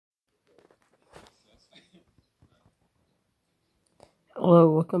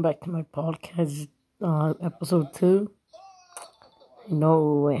Hello, welcome back to my podcast, episode 2. I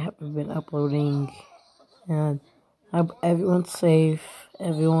know I haven't been uploading, and I hope everyone's safe,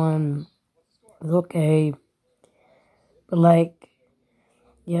 everyone is okay. But,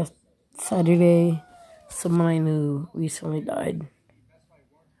 yes, Saturday, someone I knew recently died.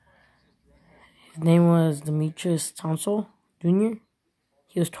 His name was Demetrius Tonsel Jr.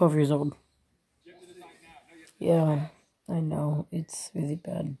 He was 12 years old. Yeah, I know, it's really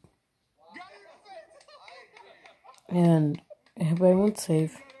bad. And I hope everyone's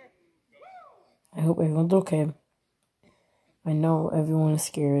safe. I hope everyone's okay. I know everyone is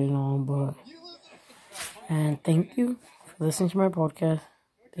scared and all, but... And thank you for listening to my podcast.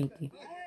 Thank you.